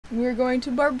We're going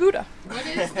to Barbuda. What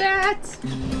is that?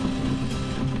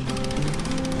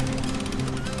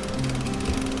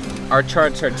 Our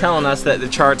charts are telling us that the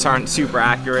charts aren't super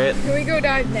accurate. Can we go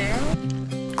dive now?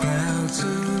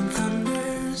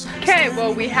 Okay,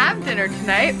 well we have dinner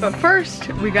tonight, but first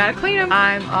we gotta clean them.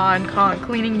 I'm on Conch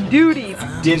cleaning duty.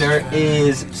 Dinner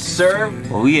is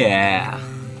served. Oh yeah.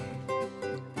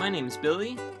 My name is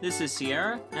Billy, this is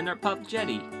Sierra, and our pup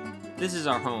Jetty. This is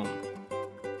our home.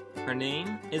 Her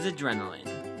name is Adrenaline.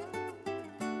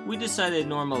 We decided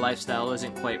normal lifestyle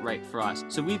isn't quite right for us,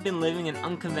 so we've been living an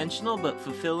unconventional but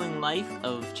fulfilling life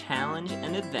of challenge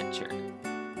and adventure.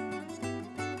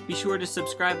 Be sure to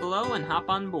subscribe below and hop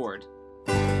on board.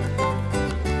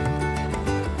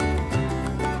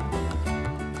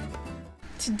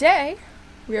 Today,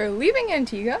 we are leaving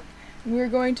Antigua and we're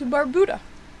going to Barbuda.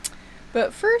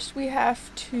 But first we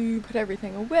have to put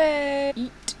everything away,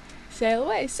 eat, sail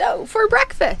away. So, for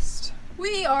breakfast,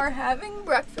 we are having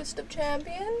breakfast of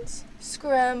champions,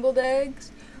 scrambled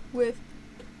eggs with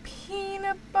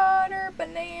peanut butter,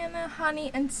 banana, honey,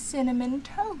 and cinnamon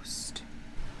toast.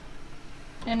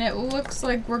 And it looks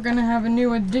like we're gonna have a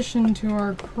new addition to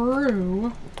our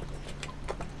crew.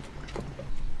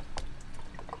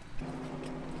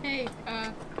 Hey,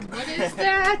 what is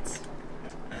that?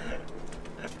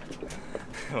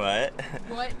 What?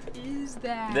 What is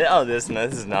that? Oh, this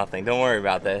is nothing. Don't worry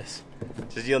about this.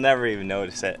 Just you'll never even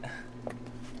notice it.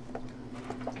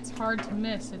 It's hard to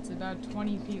miss. It's about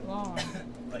 20 feet long.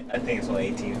 I think it's only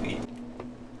 18 feet.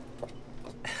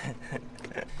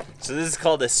 So this is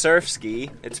called a surf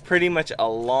ski. It's pretty much a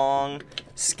long,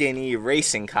 skinny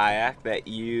racing kayak that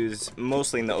you use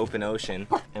mostly in the open ocean.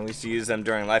 And we used to use them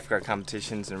during lifeguard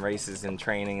competitions and races and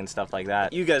training and stuff like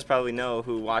that. You guys probably know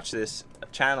who watch this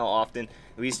channel often.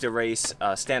 We used to race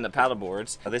stand-up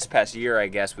paddleboards. This past year, I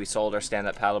guess, we sold our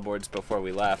stand-up paddleboards before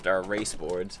we left, our race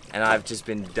boards. And I've just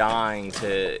been dying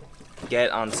to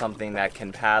get on something that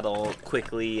can paddle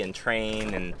quickly and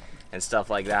train and stuff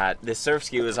like that. This surf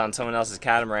ski was on someone else's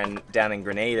catamaran down in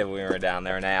Grenada when we were down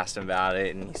there, and I asked him about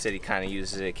it, and he said he kind of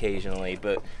uses it occasionally.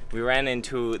 But we ran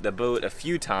into the boat a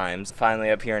few times. Finally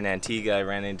up here in Antigua, I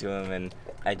ran into him, and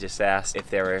I just asked if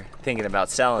they were thinking about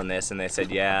selling this, and they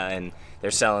said yeah, and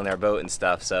they're selling their boat and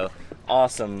stuff. So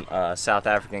awesome South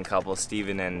African couple,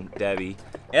 Steven and Debbie.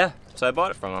 Yeah, so I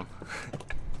bought it from them.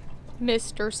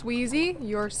 Mr. Sweezy,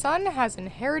 your son has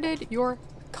inherited your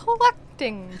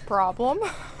collecting problem.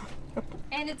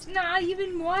 And it's not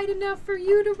even wide enough for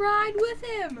you to ride with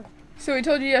him. So we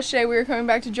told you yesterday we were coming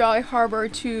back to Jolly Harbor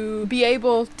to be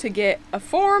able to get a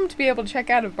form to be able to check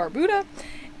out of Barbuda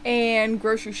and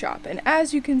grocery shop. And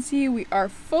as you can see, we are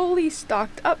fully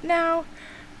stocked up now.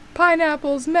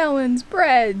 Pineapples, melons,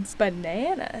 breads,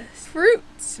 bananas,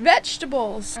 fruits,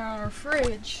 vegetables. Our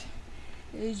fridge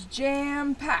is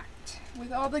jam-packed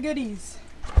with all the goodies.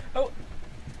 Oh,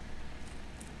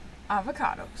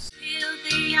 avocados.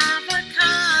 The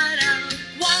avocado.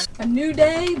 A new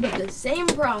day, but the same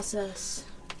process.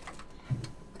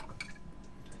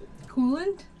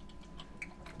 Coolant?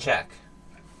 Check.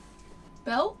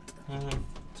 Belt?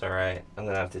 It's alright. I'm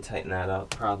gonna have to tighten that up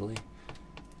probably.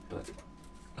 But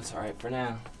that's alright for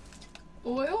now.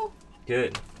 Oil?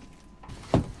 Good.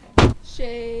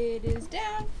 Shade is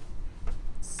down.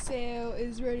 Sail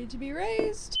is ready to be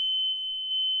raised.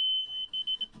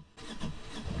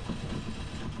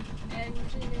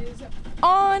 Engine is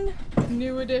on.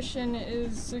 New addition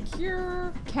is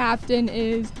secure. Captain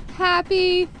is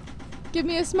happy. Give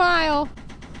me a smile.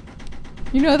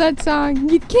 You know that song?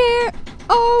 You can't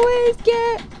always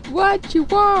get what you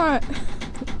want.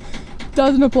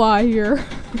 Doesn't apply here.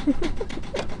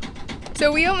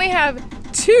 So we only have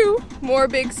 2 more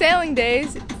big sailing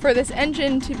days for this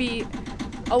engine to be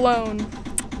alone.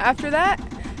 After that,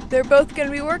 they're both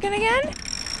gonna be working again.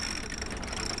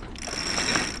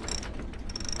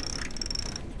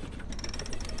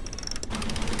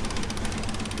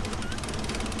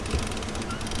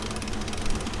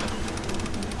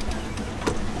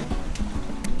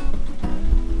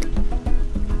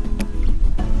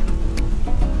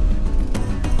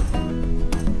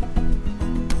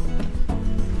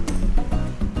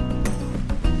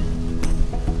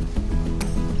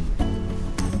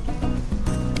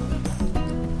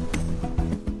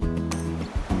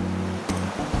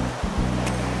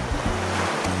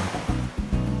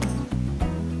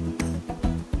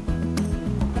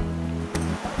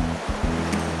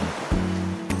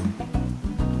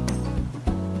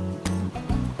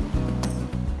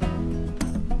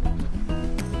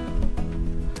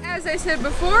 As I said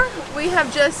before, we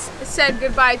have just said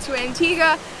goodbye to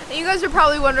Antigua, and you guys are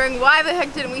probably wondering why the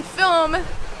heck didn't we film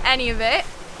any of it,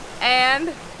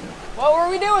 and What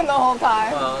were we doing the whole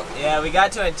time? Well, yeah, we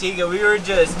got to Antigua. We were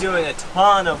just doing a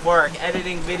ton of work,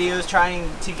 editing videos, trying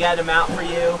to get them out for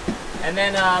you. And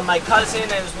then my cousin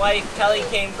and his wife, Kelly,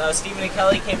 Stephen and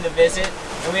Kelly came to visit,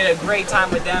 and we had a great time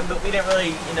with them, but we didn't really,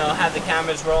 you know, have the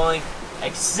cameras rolling,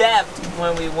 except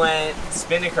when we went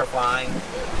spinnaker flying.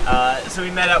 So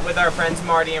we met up with our friends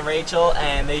Marty and Rachel,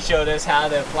 and they showed us how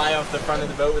to fly off the front of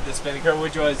the boat with the spinnaker,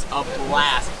 which was a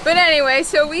blast. But anyway,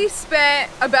 so we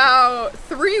spent about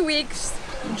 3 weeks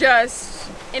just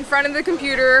in front of the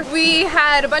computer. We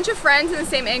had a bunch of friends in the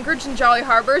same Anchorage and Jolly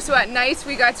Harbor, so at nights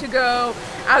we got to go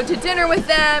out to dinner with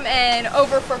them and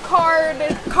over for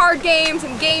card games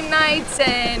and game nights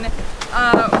and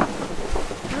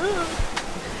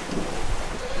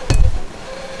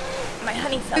my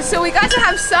honey fell. So we got to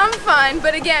have some fun,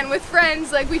 but again, with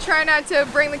friends, like we try not to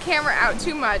bring the camera out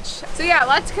too much. So yeah,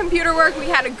 lots of computer work. We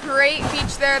had a great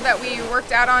beach there that we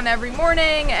worked out on every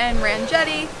morning and ran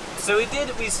jetty. So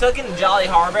we stuck in the Jolly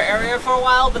Harbor area for a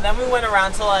while, but then we went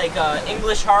around to like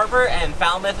English Harbor and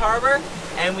Falmouth Harbor,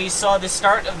 and we saw the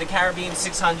start of the Caribbean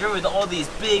 600 with all these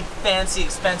big, fancy,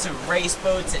 expensive race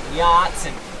boats and yachts,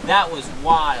 and that was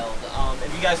wild.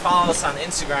 If you guys follow us on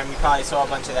Instagram, you probably saw a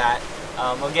bunch of that.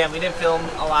 Again, we didn't film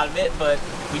a lot of it, but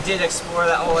we did explore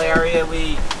that whole area.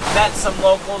 We met some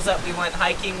locals that we went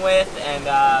hiking with,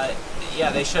 and yeah,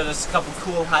 they showed us a couple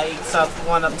cool hikes,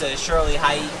 one up to Shirley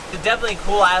Height. Definitely a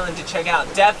cool island to check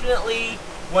out. Definitely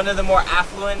one of the more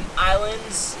affluent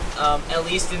islands, at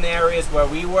least in the areas where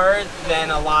we were, than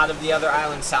a lot of the other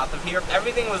islands south of here.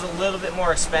 Everything was a little bit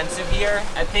more expensive here.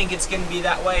 I think it's going to be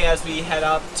that way as we head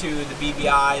up to the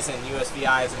BVIs and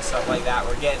USVIs and stuff like that.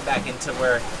 We're getting back into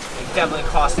where it definitely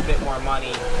costs a bit more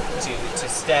money to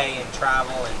stay and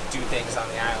travel and do things on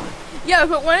the island. Yeah,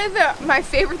 but one of my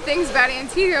favorite things about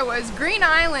Antigua was Green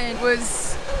Island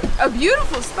was a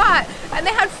beautiful spot, and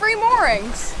they had free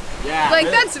moorings. Yeah, like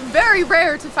really? That's very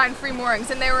rare to find free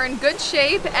moorings, and they were in good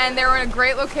shape and they were in a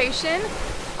great location.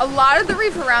 A lot of the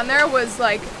reef around there was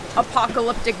like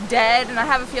apocalyptic dead, and I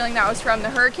have a feeling that was from the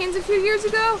hurricanes a few years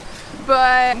ago.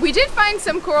 But we did find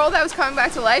some coral that was coming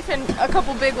back to life and a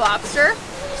couple big lobster.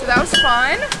 So that was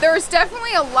fun. There was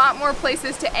definitely a lot more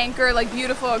places to anchor, like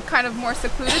beautiful, kind of more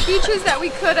secluded beaches that we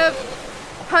could have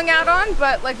hung out on,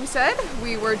 but like we said,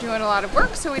 we were doing a lot of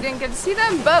work, so we didn't get to see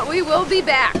them, but we will be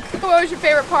back. What was your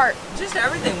favorite part? Just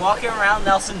everything, walking around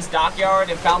Nelson's Dockyard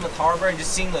and Falmouth Harbor and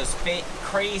just seeing those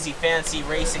crazy fancy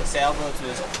racing sailboats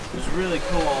was really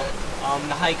cool.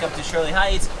 The hike up to Shirley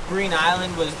Heights, Green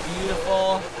Island was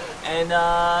beautiful, and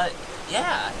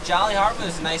yeah, Jolly Harbor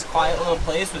is a nice quiet little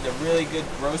place with a really good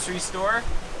grocery store.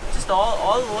 Just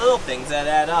all the little things that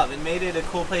add up. It made it a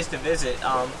cool place to visit.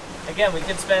 Again, we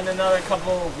could spend another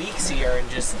couple of weeks here and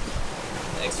just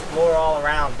explore all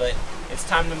around, but it's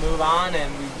time to move on,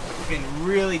 and we've been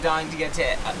really dying to get to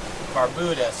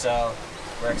Barbuda, so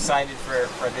we're excited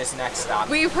for this next stop.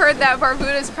 We've heard that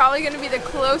Barbuda is probably going to be the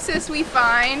closest we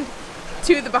find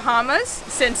to the Bahamas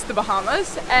since the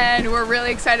Bahamas, and we're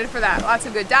really excited for that. Lots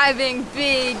of good diving,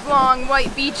 big, long,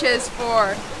 white beaches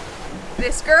for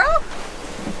this girl,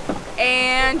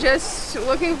 and just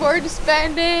looking forward to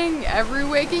spending every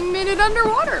waking minute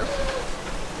underwater.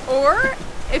 Or,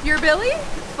 if you're Billy,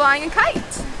 flying a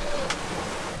kite.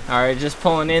 Alright, just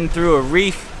pulling in through a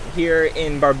reef here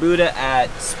in Barbuda at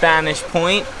Spanish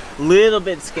Point. Little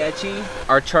bit sketchy.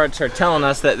 Our charts are telling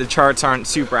us that the charts aren't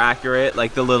super accurate,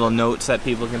 like the little notes that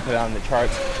people can put on the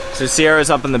charts. So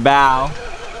Sierra's up in the bow,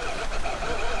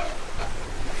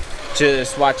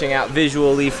 just watching out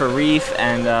visually for reef,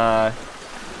 and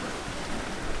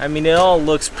I mean, it all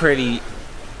looks pretty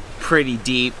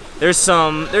deep. It's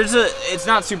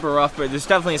not super rough, but there's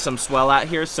definitely some swell out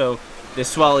here, so the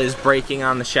swell is breaking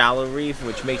on the shallow reef,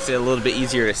 which makes it a little bit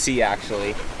easier to see,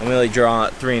 actually. And we only draw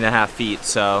 3.5 feet,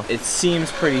 so it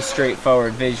seems pretty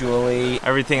straightforward visually.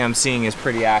 Everything I'm seeing is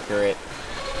pretty accurate.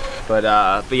 But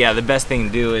yeah, the best thing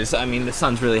to do is, I mean, the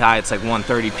sun's really high. It's like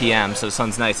 1:30 p.m., so the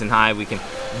sun's nice and high. We can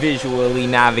visually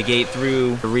navigate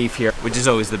through the reef here, which is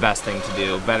always the best thing to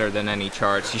do. Better than any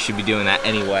charts. You should be doing that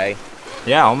anyway.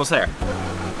 Yeah, almost there.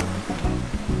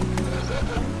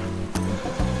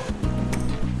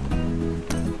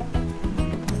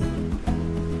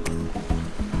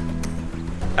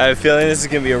 I have a feeling this is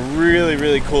going to be a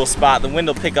really cool spot. The wind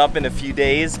will pick up in a few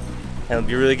days, and it'll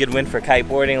be a really good wind for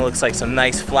kiteboarding. It looks like some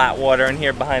nice flat water in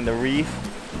here behind the reef.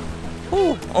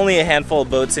 Whew, only a handful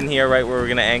of boats in here right where we're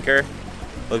going to anchor.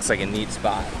 Looks like a neat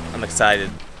spot. I'm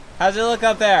excited. How's it look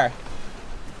up there?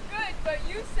 Good, but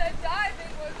you said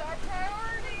diving was our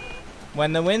priority.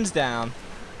 When the wind's down.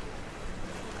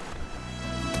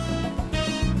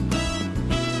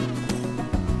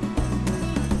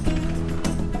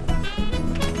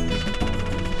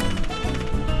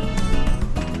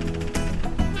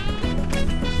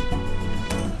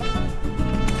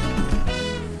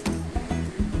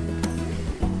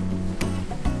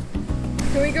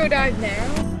 dive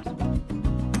now?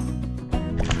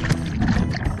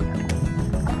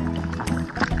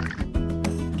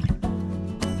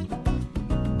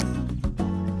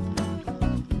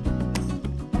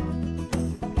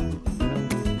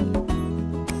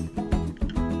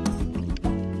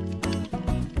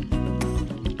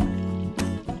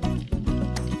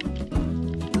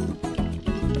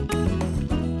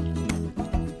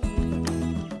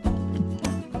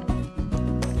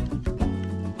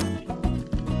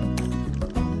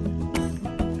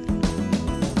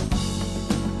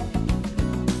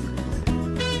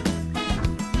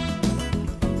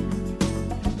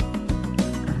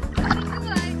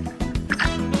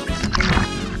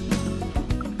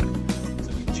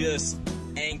 Just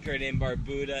anchored in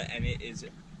Barbuda, and it is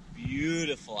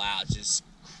beautiful out, just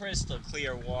crystal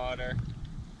clear water.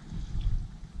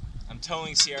 I'm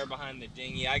towing Sierra behind the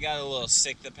dinghy. I got a little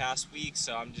sick the past week,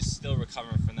 so I'm just still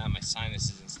recovering from that, my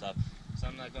sinuses and stuff. So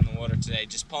I'm not going to the water today,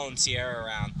 just pulling Sierra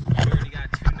around. We already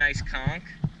got 2 nice conch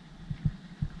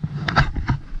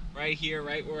right here,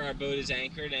 right where our boat is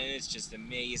anchored, and it's just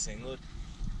amazing. Look,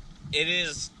 it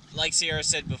is, like Sierra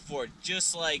said before,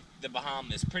 just like the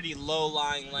Bahamas, pretty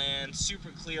low-lying land, super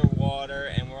clear water,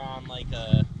 and we're on like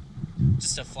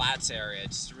just a flats area.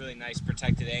 Just a really nice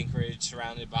protected anchorage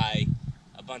surrounded by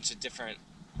a bunch of different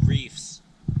reefs,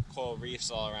 coral reefs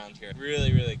all around here.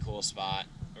 Really, really cool spot.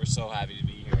 We're so happy to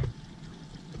be here.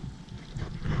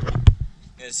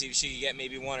 Gonna see if she can get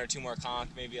maybe 1 or 2 more conch,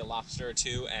 maybe a lobster or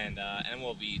 2, and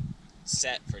we'll be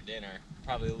set for dinner.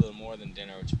 Probably a little more than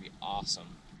dinner, which would be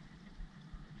awesome.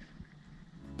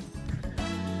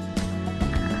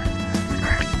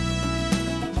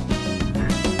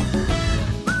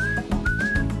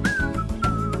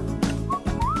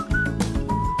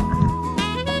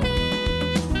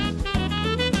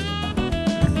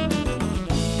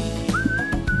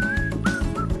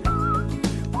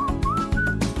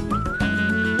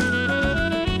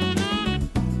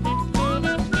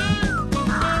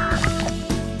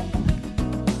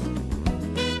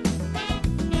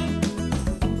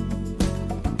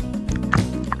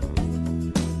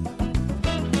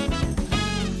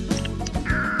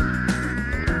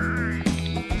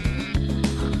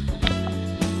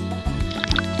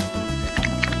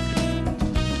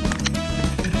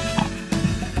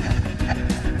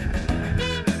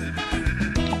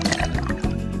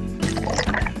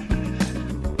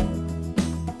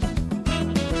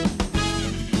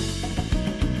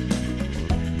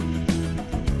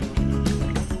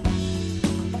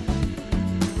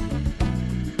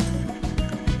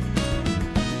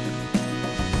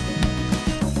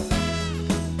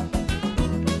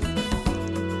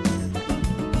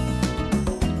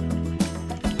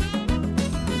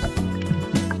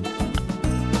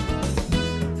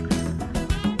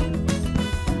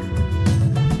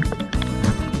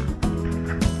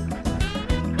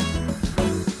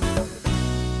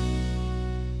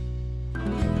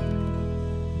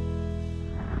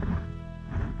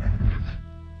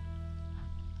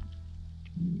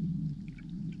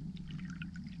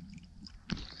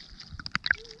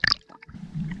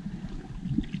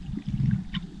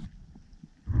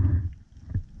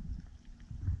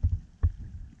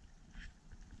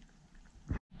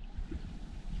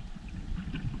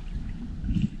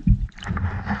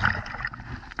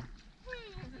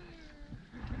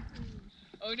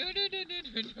 Oh,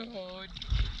 no.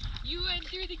 You went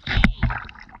through the gate.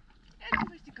 I'm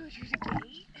supposed to go through the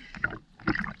gate.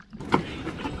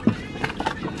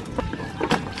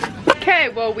 Okay,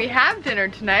 well, we have dinner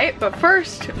tonight, but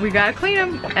first we gotta clean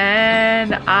them,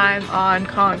 and I'm on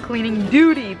conch cleaning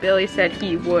duty. Billy said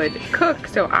he would cook,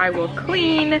 so I will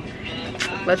clean.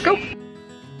 Let's go.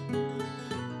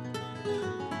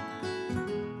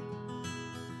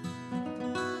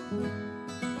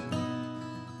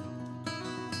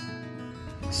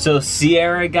 So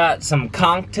Sierra got some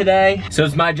conch today. So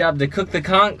it's my job to cook the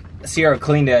conch. Sierra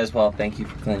cleaned it as well. Thank you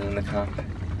for cleaning the conch.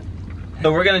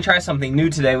 So we're gonna try something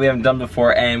new today we haven't done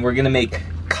before, and we're gonna make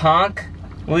conch,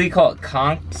 what do you call it,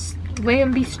 conch?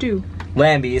 Lamby stew.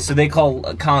 Lamby, so they call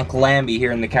conch lamby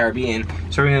here in the Caribbean.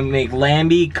 So we're gonna make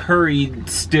lamby curried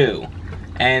stew.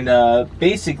 And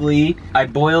basically, I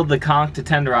boiled the conch to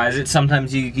tenderize it.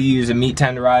 Sometimes you can use a meat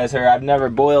tenderizer. I've never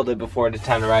boiled it before to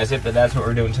tenderize it, but that's what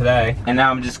we're doing today. And now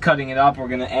I'm just cutting it up. We're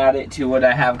gonna add it to what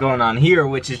I have going on here,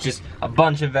 which is just a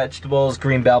bunch of vegetables,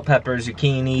 green bell peppers,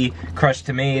 zucchini, crushed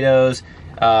tomatoes,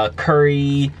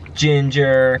 curry,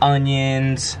 ginger,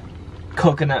 onions,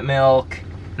 coconut milk,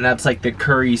 and that's like the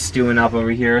curry stewing up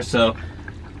over here. So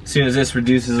as soon as this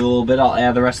reduces a little bit, I'll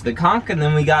add the rest of the conch, and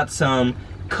then we got some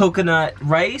coconut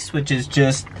rice, which is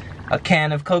just a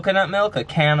can of coconut milk, a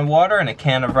can of water, and a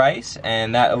can of rice,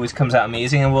 and that always comes out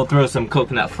amazing. And we'll throw some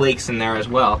coconut flakes in there as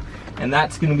well. And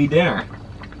that's gonna be dinner.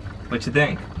 What you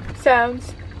think?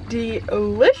 Sounds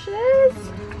delicious.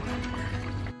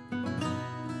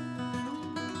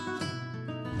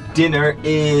 Dinner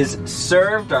is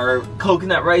served. Our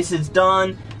coconut rice is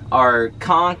done. Our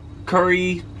conch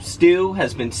curry stew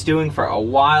has been stewing for a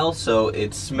while, so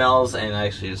it smells, and I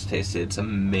actually just tasted it. It's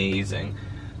amazing.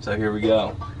 So here we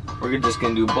go. We're just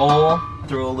gonna do a bowl,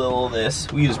 throw a little of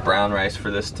this. We use brown rice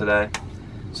for this today.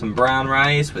 Some brown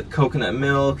rice with coconut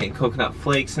milk and coconut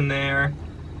flakes in there.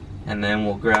 And then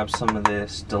we'll grab some of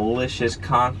this delicious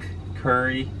conch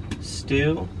curry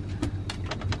stew.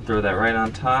 Throw that right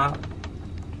on top.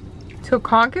 So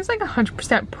conch is like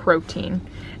 100% protein,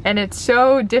 and it's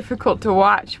so difficult to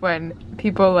watch when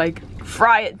people like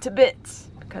fry it to bits,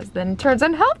 because then it turns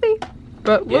unhealthy.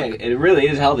 But look. Yeah, it really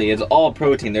is healthy. It's all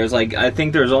protein. There's like, I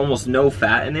think there's almost no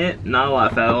fat in it. Not a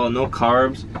lot of fat at all, no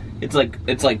carbs. It's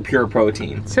like pure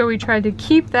protein. So we tried to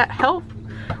keep that health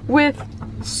with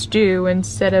stew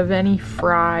instead of any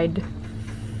fried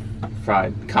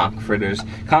conch fritters.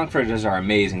 Conch fritters are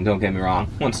amazing, don't get me wrong.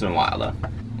 Once in a while though.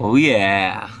 Oh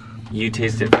yeah. You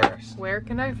taste it first. Where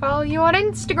can I follow you on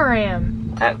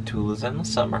Instagram? At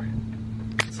 @TulasInTheSummer/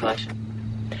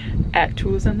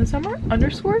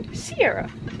 @TulasInTheSummer_Sierra.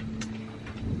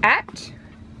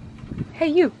 Hey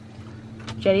you,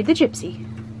 Jetty the Gypsy.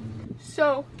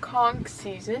 So conch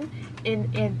season in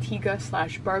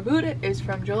Antigua/Barbuda is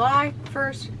from July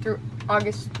 1st through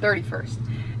August 31st.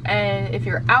 And if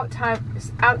you're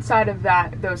outside of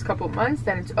those couple months,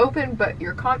 then it's open, but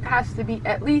your conch has to be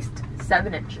at least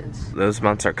 7 inches. Those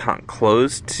months are conch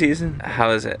closed season? How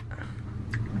is it?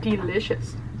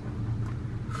 Delicious.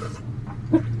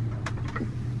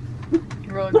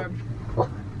 Really good.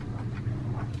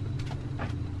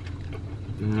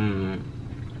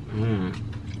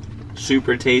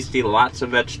 Super tasty, lots of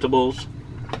vegetables.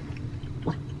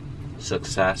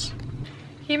 Success.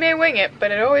 He may wing it,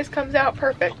 but it always comes out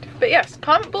perfect. But yes,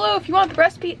 comment below if you want the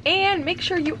recipe, and make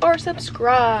sure you are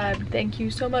subscribed. Thank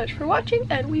you so much for watching,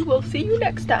 and we will see you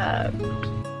next time.